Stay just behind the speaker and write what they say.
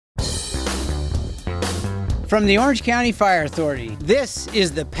From the Orange County Fire Authority, this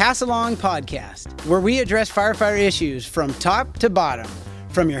is the Pass Along Podcast, where we address firefighter issues from top to bottom,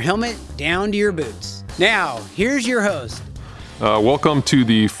 from your helmet down to your boots. Now, here's your host. Welcome to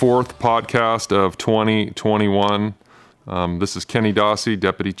the fourth podcast of 2021. This is Kenny Dossey,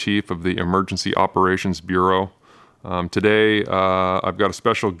 Deputy Chief of the Emergency Operations Bureau. Today, I've got a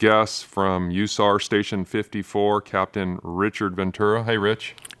special guest from US&R Station 54, Captain Richard Ventura. Hey,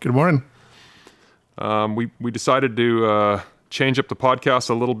 Rich. Good morning. We decided to change up the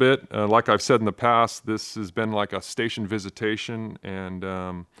podcast a little bit. Like I've said in the past, this has been like a station visitation,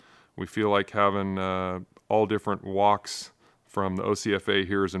 and we feel like having all different walks from the OCFA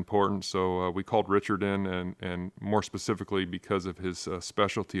here is important. So we called Richard in, and more specifically because of his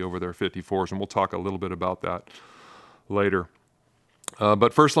specialty over there, 54s, and we'll talk a little bit about that later.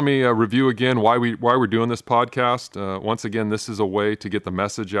 But first, let me review again why we're doing this podcast. Once again, this is a way to get the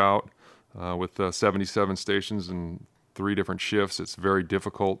message out. With 77 stations and 3 different shifts, it's very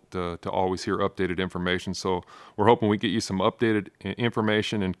difficult to always hear updated information. So we're hoping we get you some updated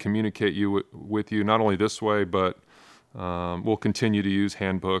information and communicate with you not only this way, but we'll continue to use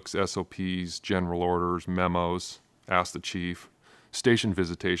handbooks, SOPs, general orders, memos, Ask the Chief. Station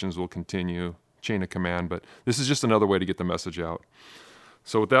visitations will continue, chain of command, but this is just another way to get the message out.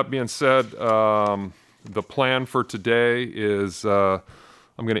 So with that being said, the plan for today is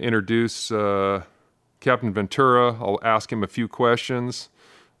I'm going to introduce Captain Ventura. I'll ask him a few questions.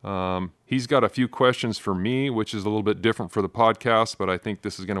 He's got a few questions for me, which is a little bit different for the podcast, but I think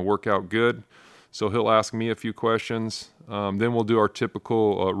this is going to work out good. So he'll ask me a few questions. Then we'll do our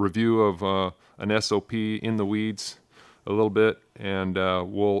typical review of an SOP in the weeds a little bit, and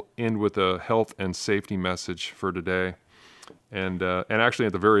we'll end with a health and safety message for today. And actually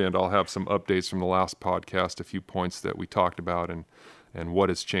at the very end, I'll have some updates from the last podcast, a few points that we talked about and what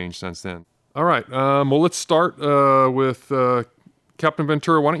has changed since then. All right, well, let's start with Captain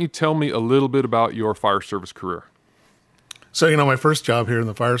Ventura. Why don't you tell me a little bit about your fire service career? So, my first job here in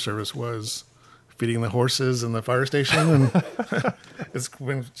the fire service was feeding the horses in the fire station. And it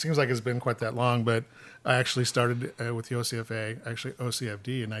seems like it's been quite that long, but I actually started with the OCFA, actually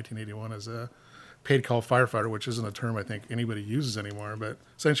OCFD in 1981 as a paid call firefighter, which isn't a term I think anybody uses anymore, but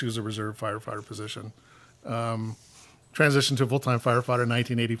essentially it was a reserve firefighter position. Transitioned to a full-time firefighter in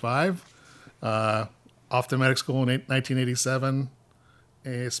 1985, off to medic school in 1987.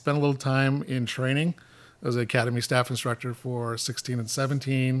 Spent a little time in training. I was an academy staff instructor for 16 and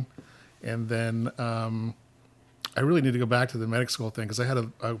 17. And then I really need to go back to the medic school thing because I had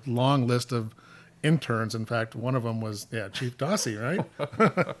a long list of interns. In fact, one of them was, Chief Dossey,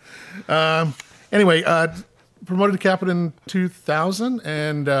 right? Anyway, promoted to captain in 2000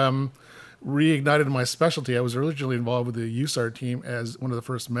 and reignited my specialty. I was originally involved with the US&R team as one of the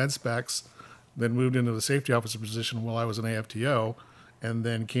first med specs, then moved into the safety officer position while I was an AFTO, and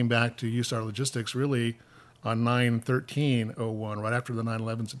then came back to US&R logistics really on 9/13/01, right after the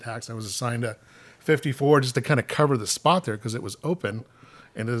 9/11 attacks. I was assigned to 54 just to kind of cover the spot there because it was open,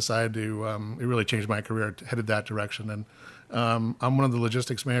 and I decided to, it really changed my career, headed that direction. And I'm one of the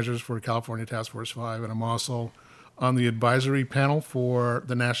logistics managers for California Task Force 5, and I'm also on the advisory panel for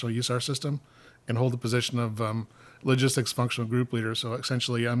the National US&R system and hold the position of logistics functional group leader. So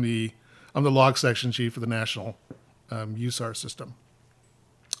essentially I'm the log section chief for the National US&R system.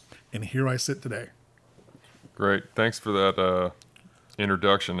 And here I sit today. Great. Thanks for that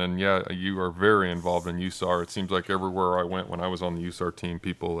introduction. And yeah, you are very involved in US&R. It seems like everywhere I went when I was on the US&R team,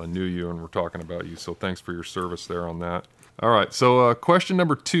 people knew you and were talking about you. So thanks for your service there on that. All right. So question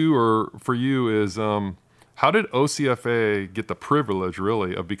number 2 for you is, how did OCFA get the privilege,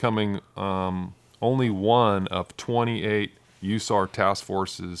 really, of becoming only one of 28 US&R task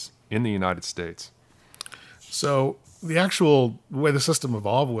forces in the United States? So the actual way the system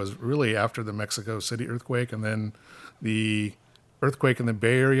evolved was really after the Mexico City earthquake and then the earthquake in the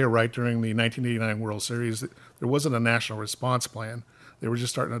Bay Area right during the 1989 World Series. There wasn't a national response plan. They were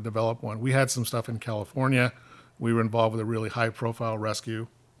just starting to develop one. We had some stuff in California. We were involved with a really high-profile rescue.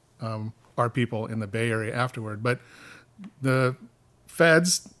 Our people in the Bay Area afterward. But the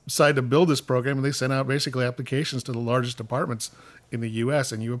feds decided to build this program, and they sent out basically applications to the largest departments in the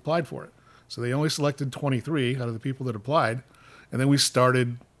U.S., and you applied for it. So they only selected 23 out of the people that applied, and then we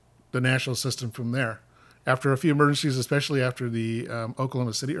started the national system from there. After a few emergencies, especially after the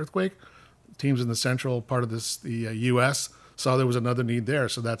Oklahoma City earthquake, teams in the central part of the U.S. saw there was another need there,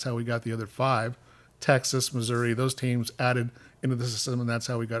 so that's how we got the other 5. Texas, Missouri, those teams added into the system, and that's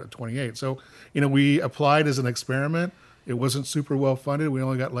how we got to 28. So, we applied as an experiment. It wasn't super well funded. We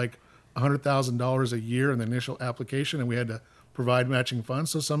only got like $100,000 a year in the initial application, and we had to provide matching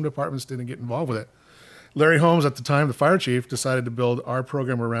funds. So some departments didn't get involved with it. Larry Holmes, at the time, the fire chief, decided to build our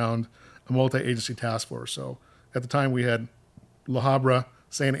program around a multi-agency task force. So at the time, we had La Habra,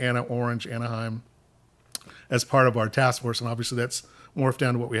 Santa Ana, Orange, Anaheim as part of our task force. And obviously that's morphed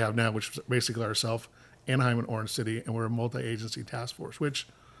down to what we have now, which is basically ourselves, Anaheim and Orange City, and we're a multi-agency task force, which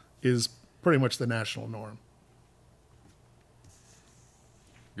is pretty much the national norm.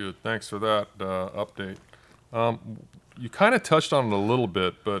 Good. Thanks for that update. You kind of touched on it a little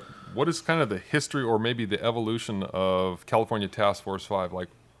bit, but what is kind of the history or maybe the evolution of California Task Force 5? Like,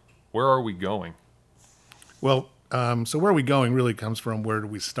 where are we going? Well, so where are we going really comes from where do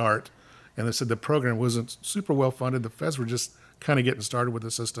we start? And they said the program wasn't super well funded. The feds were just kind of getting started with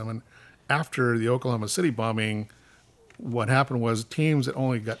the system. And after the Oklahoma City bombing, what happened was teams that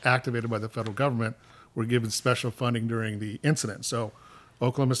only got activated by the federal government were given special funding during the incident. So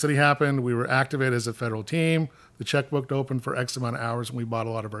Oklahoma City happened. We were activated as a federal team. The checkbook opened for X amount of hours, and we bought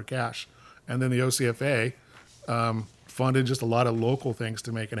a lot of our cash. And then the OCFA funded just a lot of local things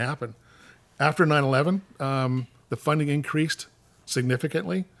to make it happen. After 9/11, the funding increased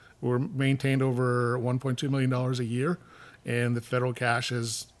significantly. We're maintained over $1.2 million a year, and the federal cash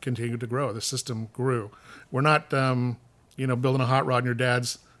has continued to grow. The system grew. We're not, building a hot rod in your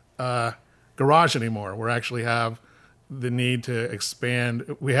dad's garage anymore. We actually have the need to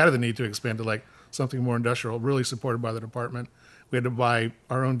expand. We had the need to expand to like something more industrial, really supported by the department. We had to buy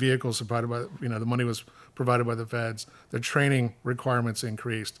our own vehicles supplied by, the money was provided by the feds. The training requirements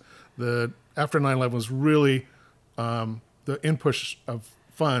increased. After 9/11 was really the input of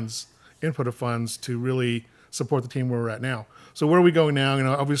funds to really support the team where we're at now. So where are we going now?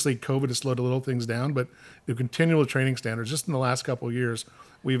 Obviously COVID has slowed a little things down, but the continual training standards, just in the last couple of years,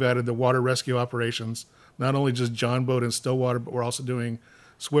 we've added the water rescue operations, not only just John boat and still water, but we're also doing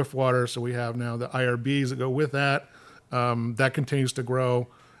swift water. So we have now the IRBs that go with that. That continues to grow.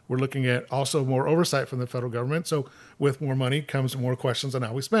 We're looking at also more oversight from the federal government. So with more money comes more questions on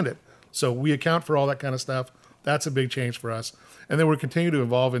how we spend it. So we account for all that kind of stuff. That's a big change for us. And then we're continuing to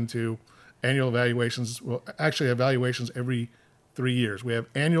evolve into annual evaluations. Well, actually evaluations every 3 years. We have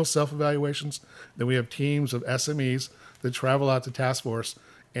annual self-evaluations. Then we have teams of SMEs that travel out to task force,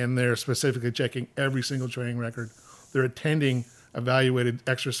 and they're specifically checking every single training record. They're attending evaluated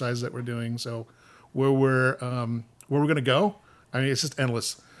exercises that we're doing. So where we're going to go, it's just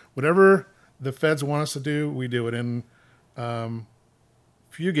endless. Whatever the feds want us to do, we do it. And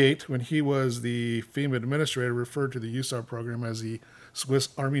Fugate, when he was the FEMA administrator, referred to the USAR program as the Swiss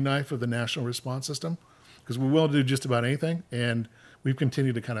Army knife of the National Response System, because we will do just about anything, and we've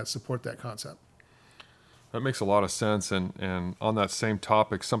continued to kind of support that concept. That makes a lot of sense. And on that same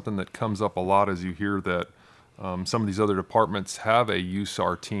topic, something that comes up a lot is you hear that some of these other departments have a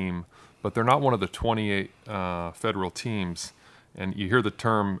USAR team, but they're not one of the 28 federal teams. And you hear the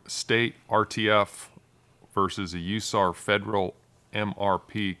term state RTF versus a USAR federal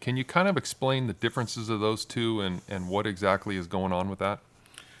MRP. Can you kind of explain the differences of those two and what exactly is going on with that?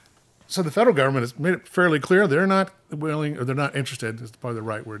 So the federal government has made it fairly clear they're not willing, or they're not interested, is probably the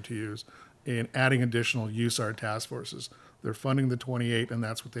right word to use, in adding additional USAR task forces. They're funding the 28, and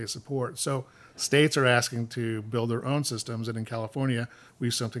that's what they support. So states are asking to build their own systems, and in California, we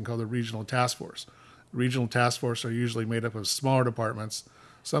use something called the Regional Task Force. Regional Task Force are usually made up of smaller departments,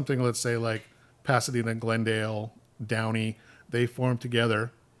 something, let's say, like Pasadena, Glendale, Downey. They form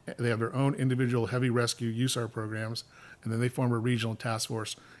together. They have their own individual heavy rescue USAR programs, and then they form a regional task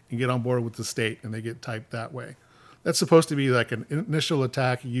force and get on board with the state, and they get typed that way. That's supposed to be like an initial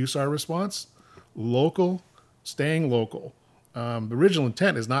attack USAR response, local, staying local. The original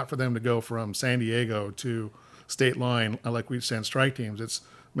intent is not for them to go from San Diego to state line like we send strike teams. It's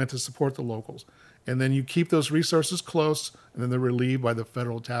meant to support the locals. And then you keep those resources close, and then they're relieved by the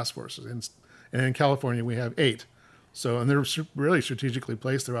federal task forces. And in California, we have 8. So, and they're really strategically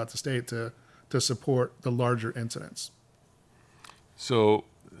placed throughout the state to support the larger incidents. So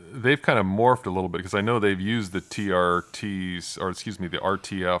they've kind of morphed a little bit, because I know they've used the TRTs, or the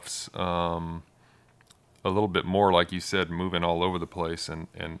RTFs a little bit more, like you said, moving all over the place, and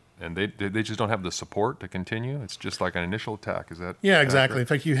they just don't have the support to continue. It's just like an initial attack. Is that? Yeah, exactly. In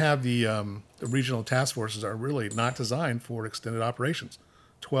fact, you have the regional task forces are really not designed for extended operations,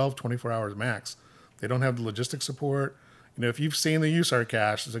 12, 24 hours max. They don't have the logistic support. If you've seen the USAR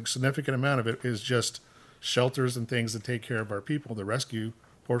cache, a significant amount of it is just shelters and things that take care of our people. The rescue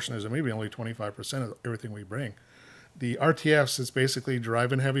portion is maybe only 25% of everything we bring. The RTFs is basically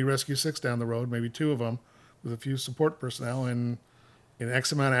driving heavy rescue 6 down the road, maybe 2 of them, with a few support personnel, and in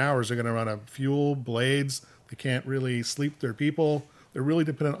X amount of hours, they're going to run out of fuel, blades. They can't really sleep their people. They're really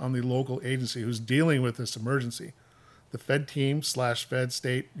dependent on the local agency who's dealing with this emergency. The Fed team / Fed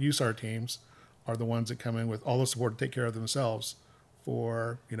state USAR teams are the ones that come in with all the support to take care of themselves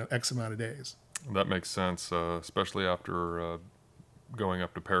for, X amount of days. That makes sense, especially after going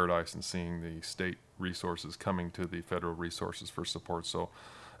up to Paradise and seeing the state resources coming to the federal resources for support. So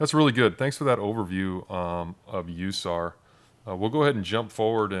that's really good. Thanks for that overview of USAR. We'll go ahead and jump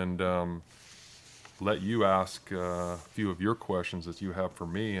forward and let you ask a few of your questions that you have for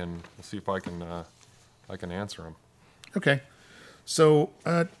me, and we'll see if I can answer them. Okay. So,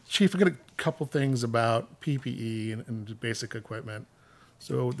 Chief, I got a couple things about PPE and basic equipment.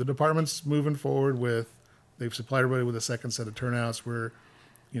 So the department's moving forward they've supplied everybody with a second set of turnouts. We're,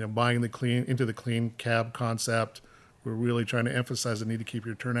 buying into the clean cab concept. We're really trying to emphasize the need to keep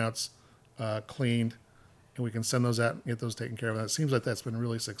your turnouts cleaned, and we can send those out and get those taken care of. And it seems like that's been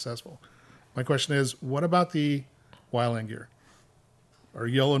really successful. My question is, what about the wildland gear? Or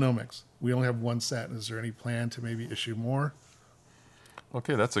yellow Nomex? We only have one set. Is there any plan to maybe issue more?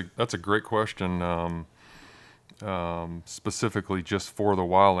 Okay, that's a great question, specifically just for the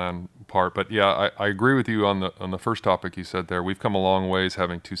wildland part. But yeah, I agree with you on the first topic you said there. We've come a long ways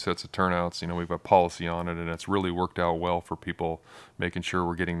having two sets of turnouts. We've got policy on it, and it's really worked out well for people, making sure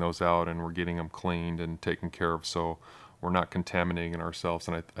we're getting those out and we're getting them cleaned and taken care of, so we're not contaminating ourselves.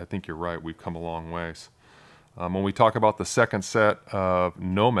 And I think you're right. We've come a long ways. When we talk about the second set of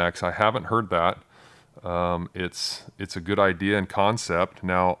Nomex, I haven't heard that. It's a good idea and concept.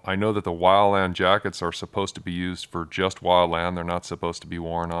 Now, I know that the wildland jackets are supposed to be used for just wildland. They're not supposed to be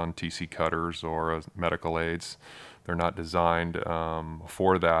worn on TC cutters or medical aids. They're not designed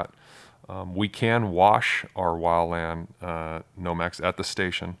for that. We can wash our wildland Nomex at the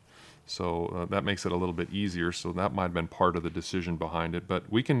station, so that makes it a little bit easier. So that might have been part of the decision behind it. But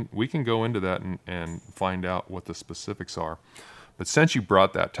we can go into that and find out what the specifics are. But since you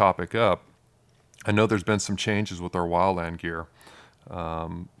brought that topic up, I know there's been some changes with our wildland gear.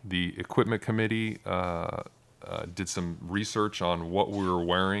 The equipment committee did some research on what we were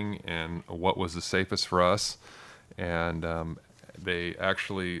wearing and what was the safest for us. And they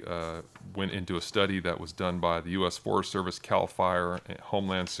actually went into a study that was done by the U.S. Forest Service, CAL FIRE,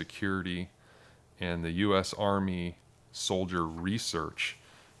 Homeland Security, and the U.S. Army Soldier Research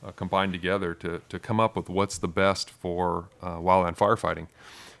combined together to come up with what's the best for wildland firefighting.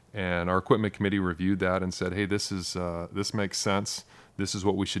 And our equipment committee reviewed that and said, hey, this makes sense. This is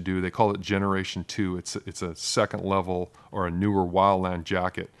what we should do. They call it Generation 2. It's a second level or a newer wildland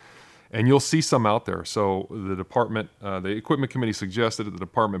jacket. And you'll see some out there. So the department, the equipment committee suggested it. The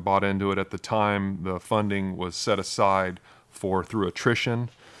department bought into it. At the time, the funding was set aside through attrition.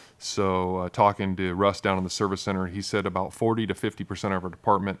 So talking to Russ down in the service center, he said about 40 to 50% of our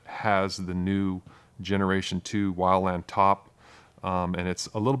department has the new Generation 2 wildland top. And it's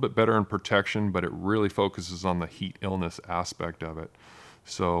a little bit better in protection, but it really focuses on the heat illness aspect of it.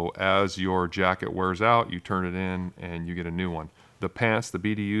 So as your jacket wears out, you turn it in and you get a new one. The pants, the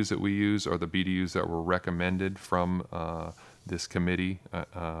BDUs that we use, are the BDUs that were recommended from this committee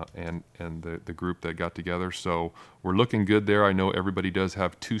and the group that got together. So we're looking good there. I know everybody does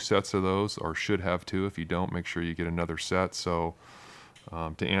have two sets of those, or should have two. If you don't, make sure you get another set. So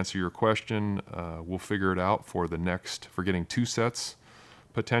to answer your question, we'll figure it out for getting two sets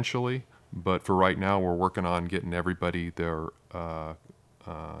potentially. But for right now, we're working on getting everybody their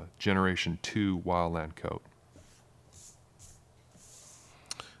Generation 2 wildland coat.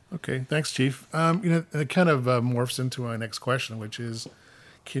 Okay, thanks, Chief. It kind of morphs into my next question, which is,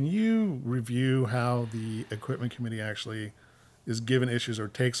 can you review how the equipment committee actually is given issues or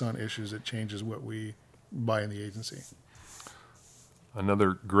takes on issues that changes what we buy in the agency?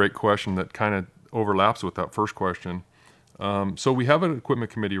 Another great question that kind of overlaps with that first question. So we have an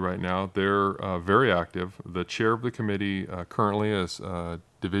equipment committee right now. They're very active. The chair of the committee currently is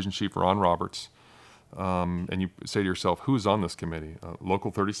Division Chief Ron Roberts. And you say to yourself, who's on this committee? Local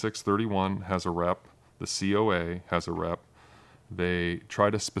 3631 has a rep. The COA has a rep. They try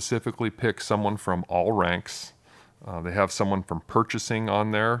to specifically pick someone from all ranks. They have someone from purchasing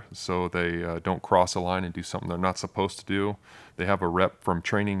on there, so they don't cross a line and do something they're not supposed to do. They have a rep from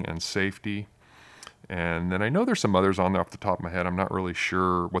training and safety. And then I know there's some others on there off the top of my head. I'm not really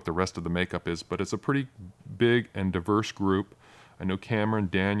sure what the rest of the makeup is, but it's a pretty big and diverse group. I know Cameron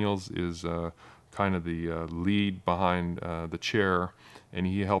Daniels is kind of the lead behind the chair, and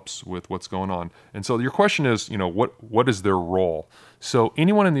he helps with what's going on. And so your question is, what is their role? So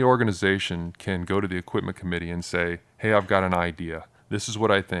anyone in the organization can go to the equipment committee and say, hey, I've got an idea. This is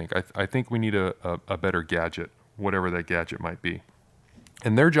what I think. I think we need a better gadget, whatever that gadget might be.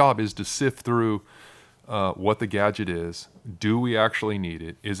 And their job is to sift through what the gadget is. Do we actually need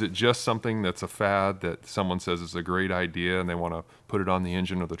it? Is it just something that's a fad that someone says is a great idea and they want to put it on the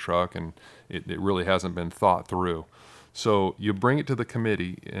engine of the truck, and it really hasn't been thought through? So you bring it to the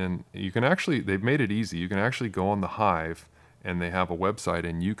committee, and you can actually, they've made it easy. You can actually go on the Hive, and they have a website,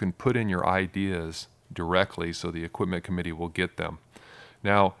 and you can put in your ideas directly so the equipment committee will get them.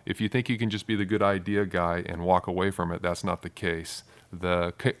 Now, if you think you can just be the good idea guy and walk away from it, that's not the case.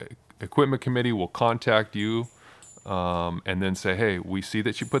 The equipment committee will contact you and then say, hey, we see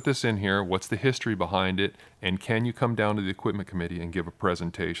that you put this in here. What's the history behind it? And can you come down to the equipment committee and give a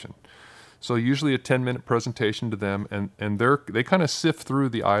presentation? So usually a 10-minute presentation to them, and they kind of sift through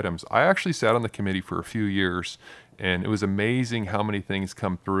the items. I actually sat on the committee for a few years, and it was amazing how many things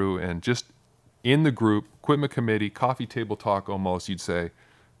come through. And just in the group, equipment committee, coffee table talk almost, you'd say,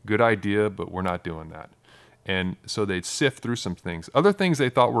 good idea, but we're not doing that. And so they'd sift through some things. Other things they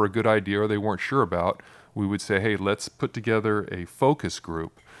thought were a good idea or they weren't sure about, we would say, hey, let's put together a focus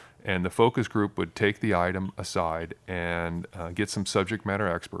group. And the focus group would take the item aside and get some subject matter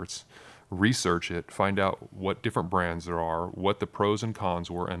experts, research it, find out what different brands there are, what the pros and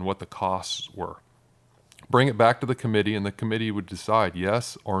cons were, and what the costs were. Bring it back to the committee, and the committee would decide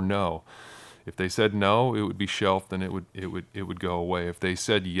yes or no. If they said no, it would be shelved and it would go away. If they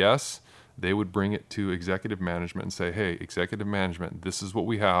said yes, they would bring it to executive management and say, hey, executive management, this is what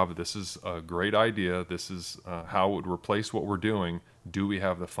we have. This is a great idea. This is how it would replace what we're doing. Do we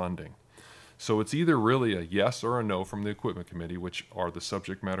have the funding? So it's either really a yes or a no from the equipment committee, which are the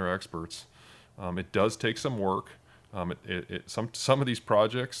subject matter experts. It does take some work. Some of these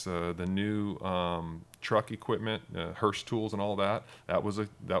projects, the new truck equipment, Hearst tools and all that was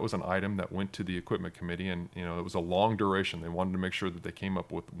an item that went to the equipment committee, and it was a long duration. They wanted to make sure that they came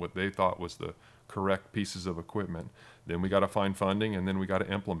up with what they thought was the correct pieces of equipment. Then we got to find funding, and then we got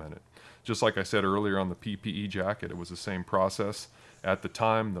to implement it. Just like I said earlier on the PPE jacket, it was the same process. At the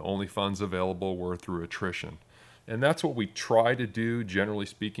time, the only funds available were through attrition. And that's what we try to do, generally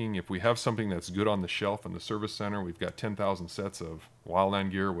speaking. If we have something that's good on the shelf in the service center, we've got 10,000 sets of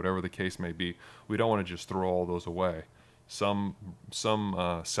wildland gear, whatever the case may be, we don't want to just throw all those away. Some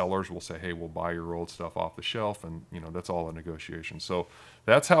sellers will say, hey, we'll buy your old stuff off the shelf, and that's all a negotiation. So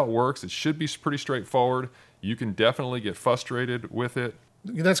that's how it works. It should be pretty straightforward. You can definitely get frustrated with it.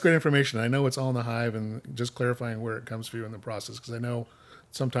 That's great information. I know it's all in the Hive, and just clarifying where it comes for you in the process, because I know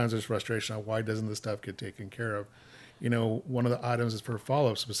sometimes there's frustration on why doesn't this stuff get taken care of. One of the items is for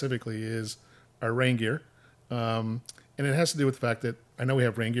follow-up specifically is our rain gear. And it has to do with the fact that I know we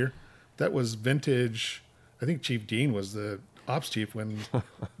have rain gear. That was vintage. I think Chief Dean was the ops chief when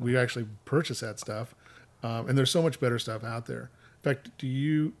we actually purchased that stuff. And there's so much better stuff out there. In fact,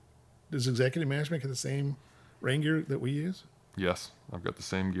 does executive management get the same rain gear that we use? Yes, I've got the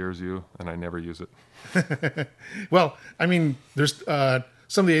same gear as you, and I never use it. Well, there's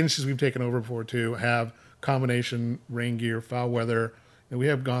some of the agencies we've taken over before too have combination rain gear, foul weather, and we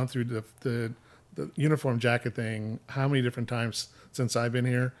have gone through the uniform jacket thing how many different times since I've been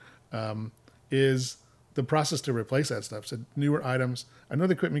here. Is the process to replace that stuff. So newer items. I know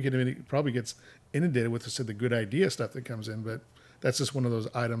the equipment committee probably gets inundated with the good idea stuff that comes in, but that's just one of those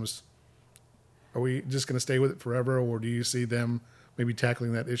items. Are we just going to stay with it forever, or do you see them maybe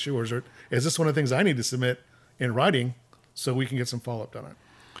tackling that issue, or is this one of the things I need to submit in writing so we can get some follow-up done on it?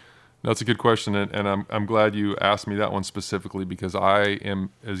 That's a good question, and I'm glad you asked me that one specifically, because I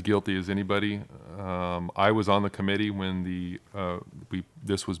am as guilty as anybody. I was on the committee when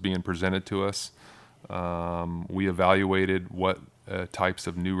this was being presented to us. We evaluated what types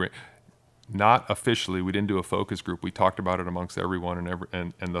of new not officially, we didn't do a focus group. We talked about it amongst everyone,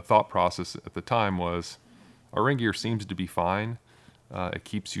 and the thought process at the time was, our rain gear seems to be fine. It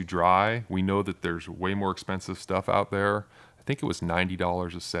keeps you dry. We know that there's way more expensive stuff out there. I think it was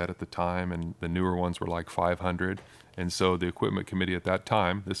 $90 a set at the time, and the newer ones were like $500. And so the equipment committee at that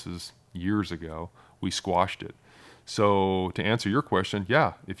time, this is years ago, we squashed it. So to answer your question,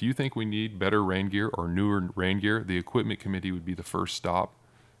 yeah, if you think we need better rain gear or newer rain gear, the equipment committee would be the first stop.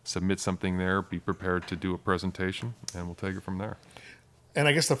 Submit something there, be prepared to do a presentation, and we'll take it from there. And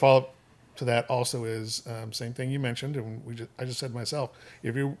I guess the follow-up to that also is same thing you mentioned, and I just said myself,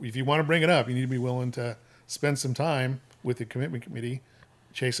 if you want to bring it up, you need to be willing to spend some time with the commitment committee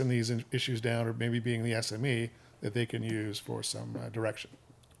chasing these issues down, or maybe being the SME that they can use for some direction.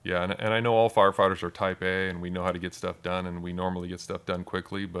 Yeah, and I know all firefighters are type A, and we know how to get stuff done, and we normally get stuff done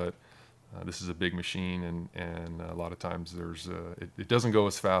quickly, but this is a big machine, and a lot of times it doesn't go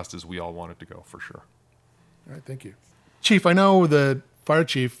as fast as we all want it to go, for sure. All right, thank you. Chief, I know the fire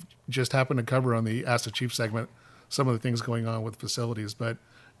chief just happened to cover on the Ask the Chief segment some of the things going on with facilities, but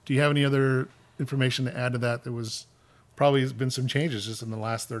do you have any other information to add to that? There was probably has been some changes just in the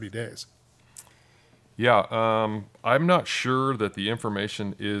last 30 days. Yeah, I'm not sure that the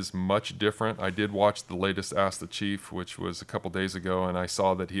information is much different. I did watch the latest Ask the Chief, which was a couple days ago, and I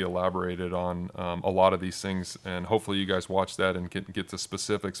saw that he elaborated on a lot of these things, and hopefully you guys watch that and get the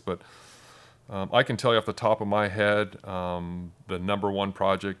specifics. But I can tell you off the top of my head, the number one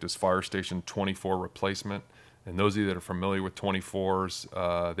project is Fire Station 24 replacement. And those of you that are familiar with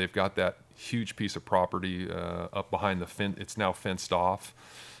 24s, they've got that huge piece of property up behind the fence. It's now fenced off.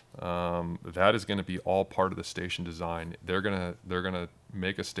 That is going to be all part of the station design. They're gonna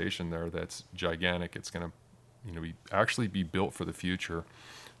make a station there that's gigantic. It's going to actually be built for the future.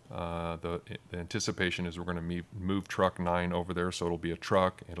 The anticipation is we're going to move Truck 9 over there, so it'll be a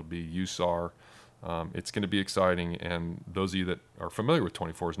truck. It'll be US&R. It's going to be exciting, and those of you that are familiar with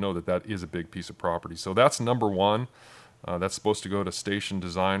 24s know that is a big piece of property. So that's number one. That's supposed to go to station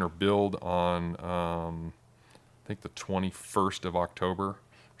design or build on, I think, the 21st of October, or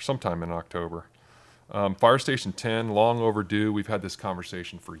sometime in October. Fire Station 10, long overdue. We've had this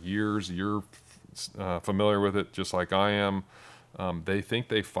conversation for years. You're familiar with it, just like I am. They think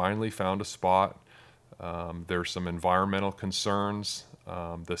they finally found a spot. There's some environmental concerns.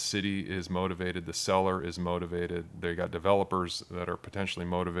 The city is motivated. The seller is motivated. They got developers that are potentially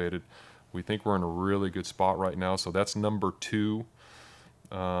motivated. We think we're in a really good spot right now. So that's number two.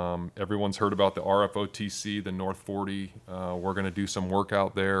 Everyone's heard about the RFOTC, the North 40. We're going to do some work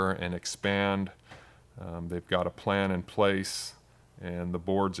out there and expand. They've got a plan in place, and the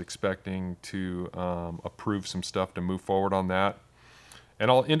board's expecting to approve some stuff to move forward on that. And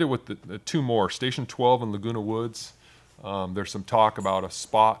I'll end it with the two more. Station 12 in Laguna Woods. There's some talk about a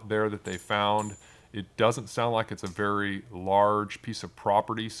spot there that they found. It doesn't sound like it's a very large piece of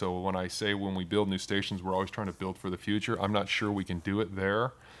property. So when I say when we build new stations, we're always trying to build for the future. I'm not sure we can do it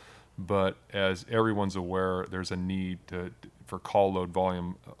there. But as everyone's aware, there's a need for call load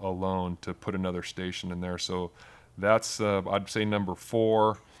volume alone to put another station in there. So that's, I'd say, number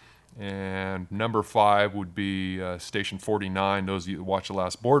 4. And number 5 would be Station 49. Those of you that watched the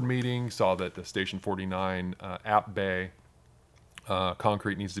last board meeting saw that the Station 49 app bay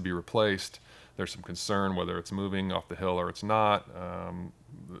concrete needs to be replaced. There's some concern whether it's moving off the hill or it's not.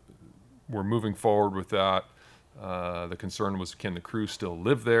 We're moving forward with that. The concern was, can the crew still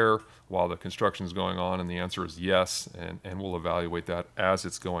live there while the construction is going on? And the answer is yes, and we'll evaluate that as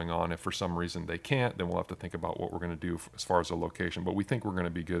it's going on. If for some reason they can't, then we'll have to think about what we're going to do as far as the location. But we think we're going to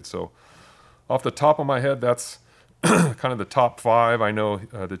be good. So off the top of my head, that's kind of the top 5. I know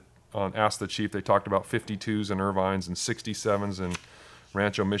that on Ask the Chief, they talked about 52s in Irvines and 67s in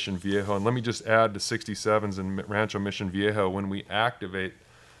Rancho Mission Viejo. And let me just add to 67s in Rancho Mission Viejo, when we activate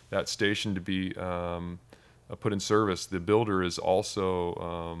that station to be put in service, the builder is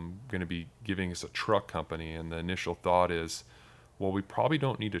also going to be giving us a truck company. And the initial thought is, well, we probably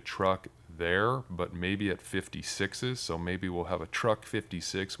don't need a truck there, but maybe at 56s. So maybe we'll have a truck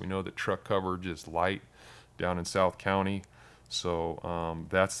 56. We know that truck coverage is light down in South County. So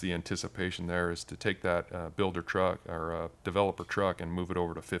that's the anticipation there, is to take that builder truck or developer truck and move it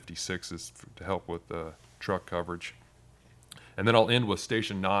over to 56s to help with truck coverage. And then I'll end with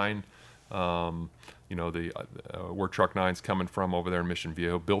Station 9. Where Truck 9's coming from over there in Mission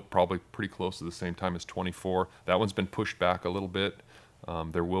Viejo, built probably pretty close to the same time as 24. That one's been pushed back a little bit.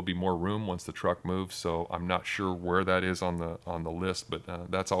 There will be more room once the truck moves, so I'm not sure where that is on the list,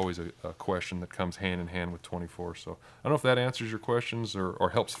 but that's always a question that comes hand in hand with 24. So I don't know if that answers your questions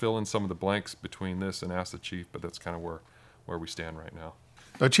or helps fill in some of the blanks between this and Ask the Chief, but that's kind of where we stand right now.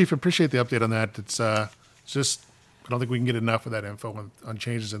 Chief, appreciate the update on that. It's just, I don't think we can get enough of that info on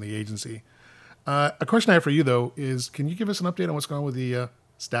changes in the agency. A question I have for you, though, is can you give us an update on what's going on with the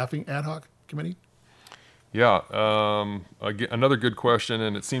staffing ad hoc committee? Yeah, again, another good question,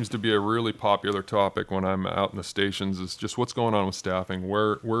 and it seems to be a really popular topic when I'm out in the stations, is just what's going on with staffing.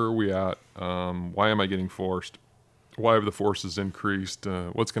 Where are we at? Why am I getting forced? Why have the forces increased?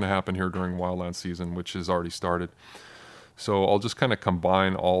 What's going to happen here during wildland season, which has already started? So I'll just kind of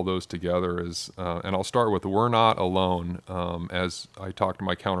combine all those together and I'll start with, we're not alone, as I talk to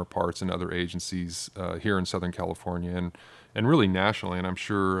my counterparts in other agencies here in Southern California and really nationally. And I'm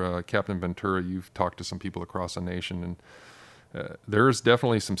sure, Captain Ventura, you've talked to some people across the nation, and there's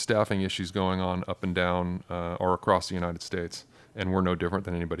definitely some staffing issues going on up and down or across the United States, and we're no different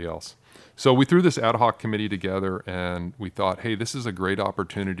than anybody else. So we threw this ad hoc committee together, and we thought, hey, this is a great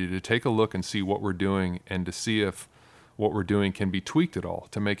opportunity to take a look and see what we're doing and to see if what we're doing can be tweaked at all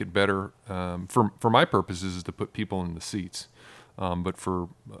to make it better. For my purposes is to put people in the seats. But for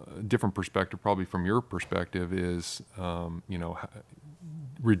a different perspective, probably from your perspective, is,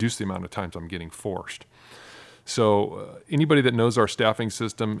 reduce the amount of times I'm getting forced. So anybody that knows our staffing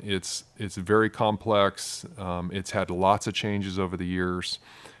system, it's very complex. It's had lots of changes over the years,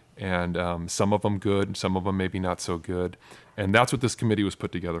 and some of them good, some of them maybe not so good. And that's what this committee was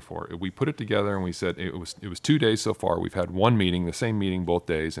put together for. We put it together and we said it was 2 days so far. We've had one meeting, the same meeting both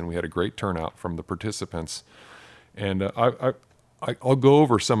days, and we had a great turnout from the participants. And I'll go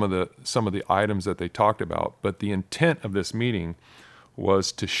over some of the items that they talked about, but the intent of this meeting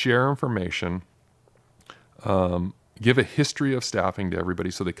was to share information, give a history of staffing to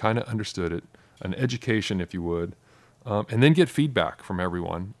everybody so they kind of understood it, an education, if you would, and then get feedback from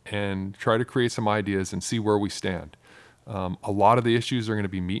everyone and try to create some ideas and see where we stand. A lot of the issues are going to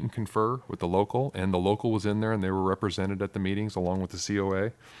be meet and confer with the local, and the local was in there and they were represented at the meetings along with the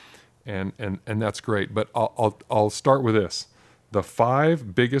COA, and that's great. But I'll start with this. The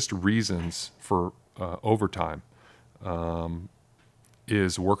 5 biggest reasons for overtime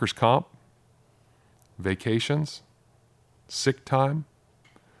is workers' comp, vacations, sick time,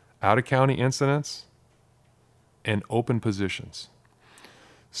 out-of-county incidents, and open positions.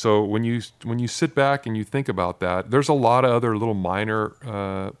 So when you sit back and you think about that, there's a lot of other little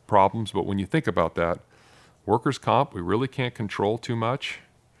minor problems, but when you think about that, workers' comp, we really can't control too much.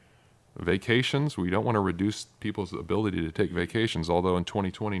 Vacations, we don't want to reduce people's ability to take vacations, although in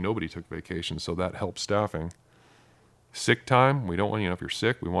 2020 nobody took vacations, so that helps staffing. Sick time, we don't want, if you're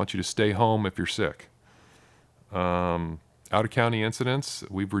sick, we want you to stay home if you're sick. Out-of-county incidents,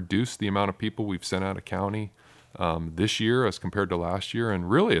 we've reduced the amount of people we've sent out of county this year as compared to last year,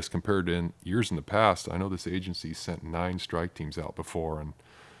 and really as compared to in years in the past. I know this agency sent 9 strike teams out before,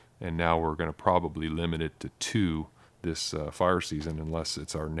 and now we're going to probably limit it to 2 this fire season unless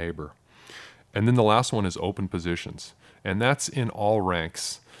it's our neighbor. And then the last one is open positions, and that's in all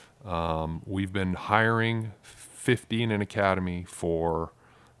ranks. We've been hiring 50 in an academy for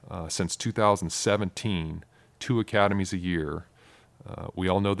since 2017, 2 academies a year. We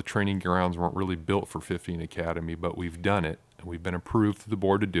all know the training grounds weren't really built for 50 in academy, but we've done it, and we've been approved through the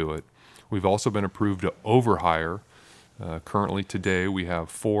board to do it. We've also been approved to overhire. Currently today we have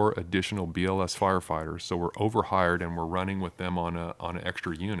 4 additional BLS firefighters, so we're overhired and we're running with them on an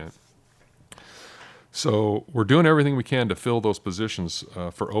extra unit. So we're doing everything we can to fill those positions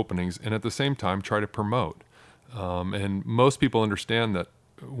for openings, and at the same time try to promote. And most people understand that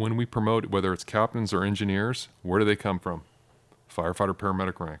when we promote, whether it's captains or engineers, where do they come from? Firefighter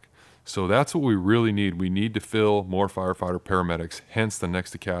paramedic rank. So that's what we really need. We need to fill more firefighter paramedics, hence the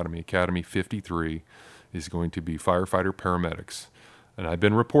next academy, Academy 53, is going to be firefighter paramedics. And I've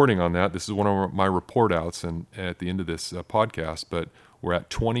been reporting on that. This is one of my report outs and at the end of this podcast, but we're at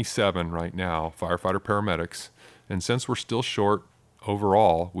 27 right now, firefighter paramedics. And since we're still short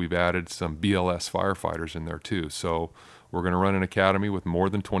overall, we've added some BLS firefighters in there too. So we're going to run an academy with more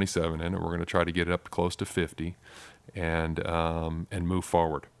than 27 in it. We're going to try to get it up close to 50 and move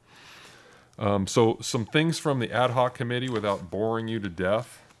forward. So some things from the ad hoc committee without boring you to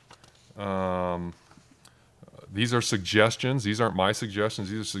death. These are suggestions. These aren't my suggestions.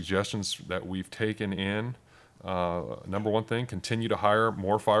 These are suggestions that we've taken in. Number one thing, continue to hire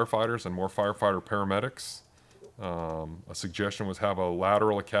more firefighters and more firefighter paramedics. A suggestion was have a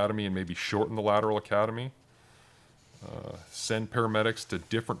lateral academy and maybe shorten the lateral academy. Send paramedics to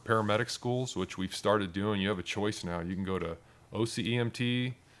different paramedic schools, which we've started doing. You have a choice now. You can go to OCEMT,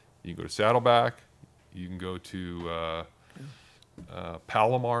 you can go to Saddleback, you can go to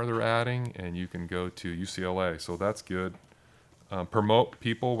Palomar they're adding, and you can go to UCLA. So that's good. Promote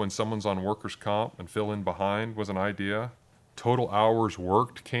people when someone's on workers' comp and fill in behind was an idea. Total hours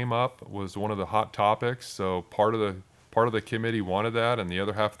worked came up, was one of the hot topics. So part of the committee wanted that, and the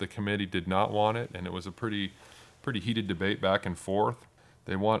other half of the committee did not want it, and it was a pretty heated debate back and forth.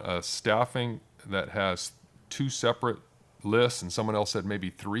 They want a staffing that has 2 separate lists, and someone else said maybe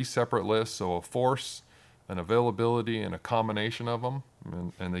 3 separate lists, so a force, an availability, and a combination of them,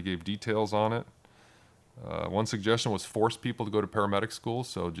 and they gave details on it. One suggestion was force people to go to paramedic school,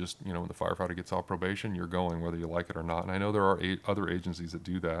 so just, when the firefighter gets off probation, you're going whether you like it or not, and I know there are other agencies that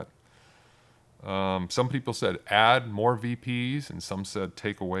do that. Some people said add more VPs, and some said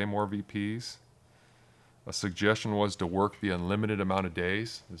take away more VPs. A suggestion was to work the unlimited amount of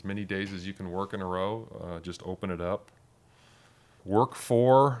days, as many days as you can work in a row, just open it up. Work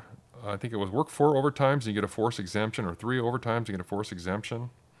 4 overtimes and you get a force exemption, or 3 overtimes and you get a force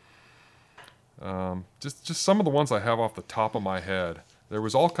exemption. Just some of the ones I have off the top of my head. There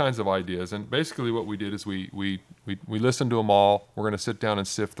was all kinds of ideas, and basically what we did is we listened to them all. We're going to sit down and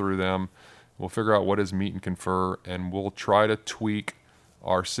sift through them. We'll figure out what is meet and confer, and we'll try to tweak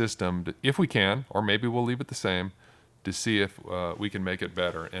our system, if we can, or maybe we'll leave it the same, to see if we can make it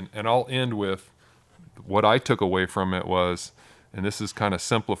better. And I'll end with what I took away from it was, and this is kind of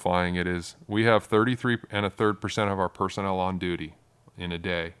simplifying it, is we have 33 1/3% of our personnel on duty in a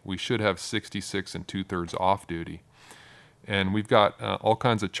day. We should have 66 2/3 off duty. And we've got all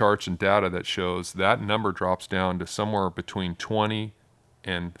kinds of charts and data that shows that number drops down to somewhere between 20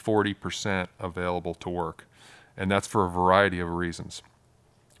 and 40% available to work. And that's for a variety of reasons.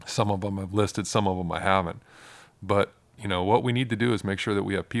 Some of them I've listed, some of them I haven't. But, what we need to do is make sure that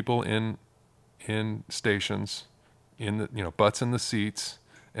we have people in stations, butts in the seats,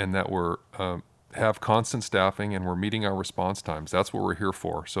 and that we're have constant staffing and we're meeting our response times. That's what we're here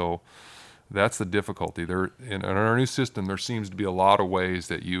for. So that's the difficulty. In our new system, there seems to be a lot of ways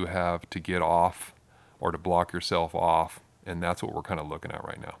that you have to get off or to block yourself off, and that's what we're kind of looking at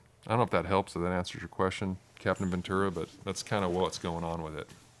right now. I don't know if that helps, if that answers your question, Captain Ventura, but that's kind of what's going on with it.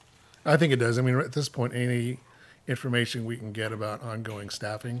 I think it does. I mean, at this point, any information we can get about ongoing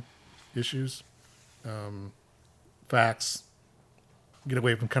staffing issues, facts, get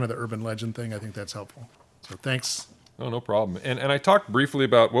away from kind of the urban legend thing, I think that's helpful. So thanks. Oh, no problem. And I talked briefly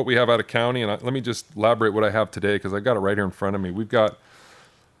about what we have out of county, and let me just elaborate what I have today because I got it right here in front of me. We've got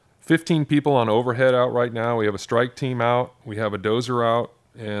 15 people on overhead out right now. We have a strike team out. We have a dozer out,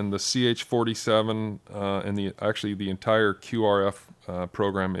 and the CH-47 and the entire QRF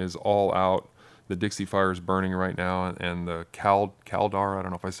program is all out. The Dixie Fire is burning right now, and the Caldar, I don't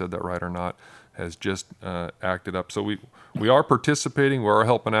know if I said that right or not, has just acted up. So we are participating. We are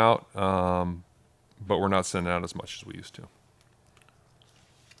helping out. But we're not sending out as much as we used to.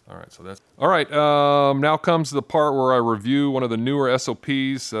 All right, so that's all right. Now comes the part where I review one of the newer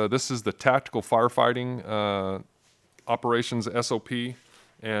SOPs. This is the Tactical Firefighting Operations SOP,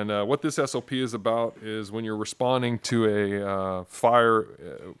 and what this SOP is about is when you're responding to a fire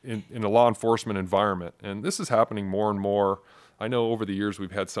in a law enforcement environment, and this is happening more and more. I know over the years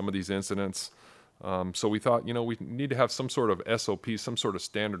we've had some of these incidents. So we thought, we need to have some sort of SOP, some sort of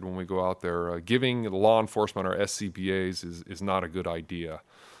standard when we go out there. Giving law enforcement our SCBAs is not a good idea.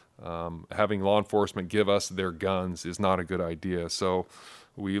 Having law enforcement give us their guns is not a good idea. So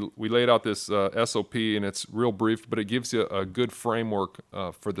we laid out this SOP, and it's real brief, but it gives you a good framework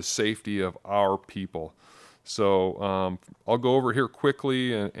for the safety of our people. So I'll go over here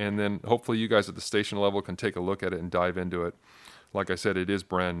quickly, and then hopefully you guys at the station level can take a look at it and dive into it. Like I said, it is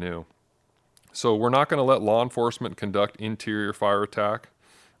brand new. So we're not going to let law enforcement conduct interior fire attack,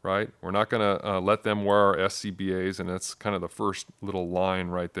 right? We're not going to let them wear our SCBAs, and that's kind of the first little line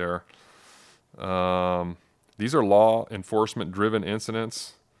right there. These are law enforcement-driven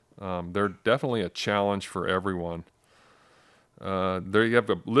incidents. They're definitely a challenge for everyone. There you have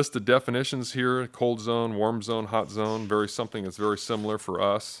a list of definitions here: cold zone, warm zone, hot zone. Something that's very similar for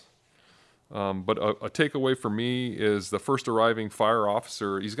us. But a takeaway for me is the first arriving fire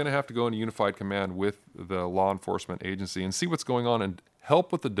officer, he's going to have to go into unified command with the law enforcement agency and see what's going on and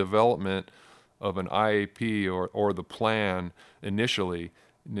help with the development of an IAP or the plan initially,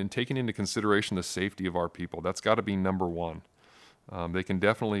 and then taking into consideration the safety of our people. That's got to be number one. They can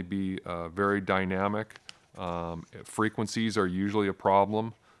definitely be very dynamic. Frequencies are usually a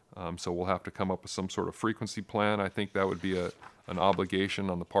problem, so we'll have to come up with some sort of frequency plan. I think that would be an obligation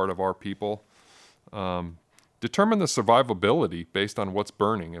on the part of our people. Determine the survivability based on what's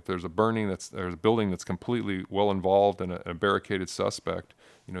burning. If there's a building that's completely well involved and a barricaded suspect,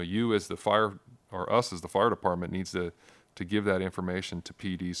 you as the fire, or us as the fire department, needs to give that information to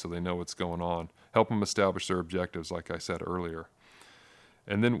PD so they know what's going on. Help them establish their objectives, like I said earlier.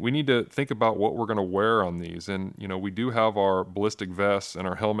 And then we need to think about what we're going to wear on these. And we do have our ballistic vests and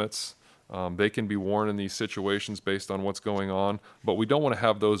our helmets. They can be worn in these situations based on what's going on, but we don't want to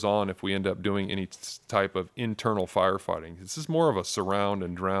have those on if we end up doing any type of internal firefighting. This is more of a surround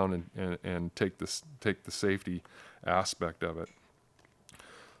and drown and take the safety aspect of it.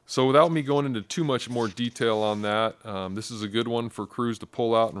 So without me going into too much more detail on that, this is a good one for crews to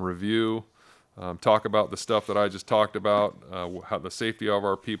pull out and review. Talk about the stuff that I just talked about, how the safety of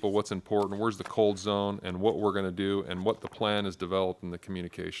our people, what's important, where's the cold zone, and what we're going to do, and what the plan is developed in the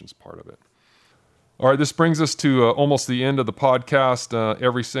communications part of it. All right, this brings us to almost the end of the podcast.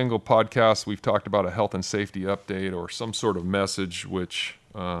 Every single podcast, we've talked about a health and safety update or some sort of message, which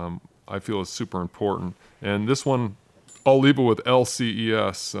I feel is super important. And this one, I'll leave it with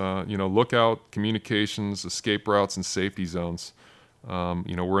LCES, lookout, communications, escape routes, and safety zones.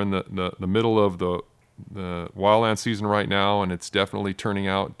 We're in the middle of the wildland season right now, and it's definitely turning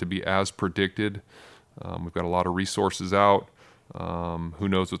out to be as predicted. We've got a lot of resources out. Who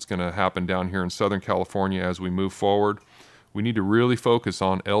knows what's going to happen down here in Southern California as we move forward. we need to really focus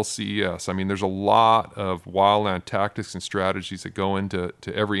on LCES. I mean, there's a lot of wildland tactics and strategies that go into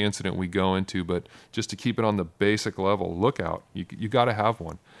every incident we go into, but just to keep it on the basic level, lookout, you got to have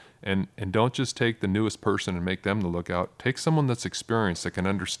one. And don't just take the newest person and make them the lookout. Take someone that's experienced, that can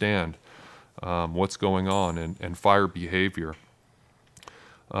understand what's going on and fire behavior.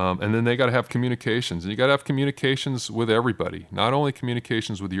 And then they got to have communications, and you got to have communications with everybody, not only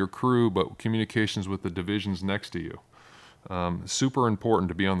communications with your crew, but communications with the divisions next to you. Super important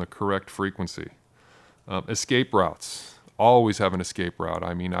to be on the correct frequency. Escape routes. Always have an escape route.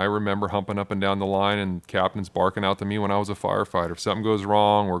 I mean, I remember humping up and down the line and captains barking out to me when I was a firefighter. If something goes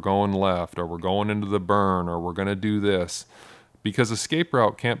wrong, we're going left, or we're going into the burn, or we're going to do this. Because escape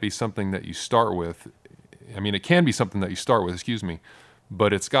route can't be something that you start with. I mean, it can be something that you start with,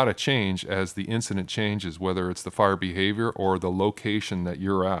 but it's got to change as the incident changes, whether it's the fire behavior or the location that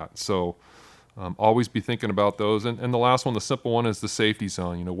you're at. So always be thinking about those. And the last one, the simple one, is the safety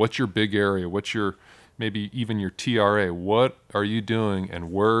zone. You know, what's your big area? What's your, maybe even your TRA? What are you doing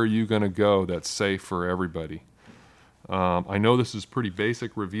and where are you going to go that's safe for everybody? I know this is pretty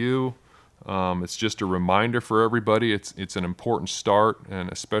basic review. It's just a reminder for everybody. It's an important start,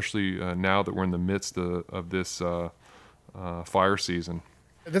 and especially now that we're in the midst of this fire season.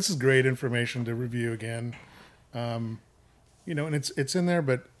 This is great information to review again. You know, and it's in there,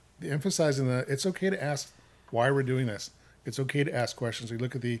 but emphasizing that it's okay to ask why we're doing this. It's okay to ask questions. We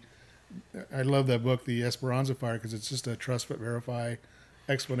look at I love that book, The Esperanza Fire, because it's just a trust but verify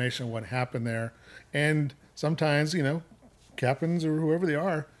explanation of what happened there. And sometimes, you know, captains or whoever they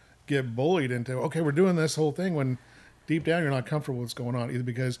are get bullied into, okay, we're doing this whole thing, when deep down you're not comfortable with what's going on, either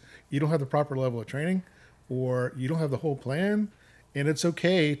because you don't have the proper level of training or you don't have the whole plan. And it's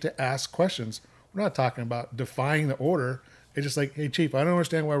okay to ask questions. We're not talking about defying the order. It's just like, hey, Chief, I don't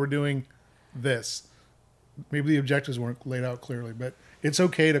understand why we're doing this. Maybe the objectives weren't laid out clearly, but it's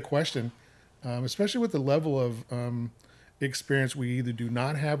okay to question, especially with the level of experience we either do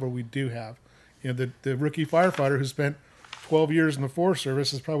not have or we do have. You know, the rookie firefighter who spent 12 years in the Forest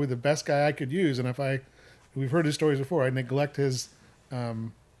Service is probably the best guy I could use. And we've heard his stories before, I neglect his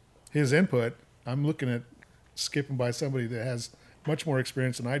input, I'm looking at skipping by somebody that has much more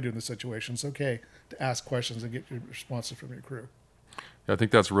experience than I do in this situation. It's okay to ask questions and get your responses from your crew. I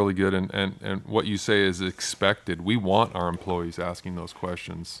think that's really good, and what you say is expected. We want our employees asking those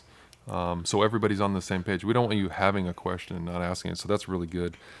questions, so everybody's on the same page. We don't want you having a question and not asking it, so that's really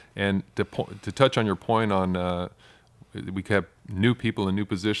good. And to touch on your point on we have new people in new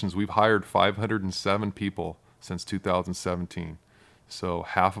positions, we've hired 507 people since 2017. So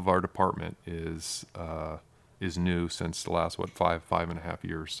half of our department is new since the last, 5.5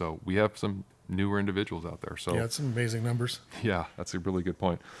 years. So we have some newer individuals out there. So yeah, it's some amazing numbers. Yeah, that's a really good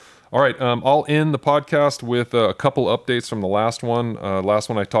point. All right, I'll end the podcast with a couple updates from the last one. Last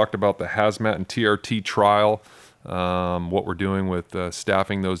one I talked about the hazmat and TRT trial, what we're doing with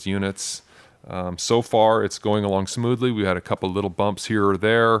staffing those units. So far, it's going along smoothly. We had a couple little bumps here or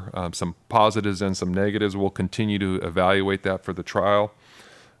there, some positives and some negatives. We'll continue to evaluate that for the trial.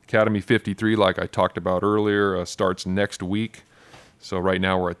 Academy 53, like I talked about earlier, starts next week. So right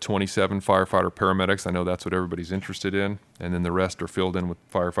now we're at 27 firefighter paramedics. I know that's what everybody's interested in. And then the rest are filled in with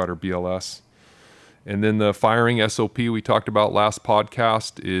firefighter BLS. And then the firing SOP we talked about last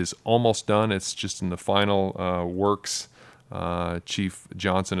podcast is almost done. It's just in the final works. Chief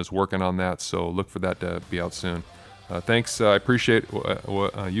Johnson is working on that, so look for that to be out soon. Thanks. I appreciate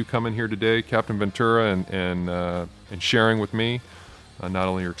you coming here today, Captain Ventura, and sharing with me not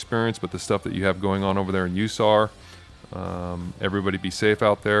only your experience, but the stuff that you have going on over there in US&R. Everybody be safe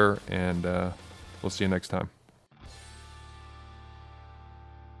out there, and we'll see you next time.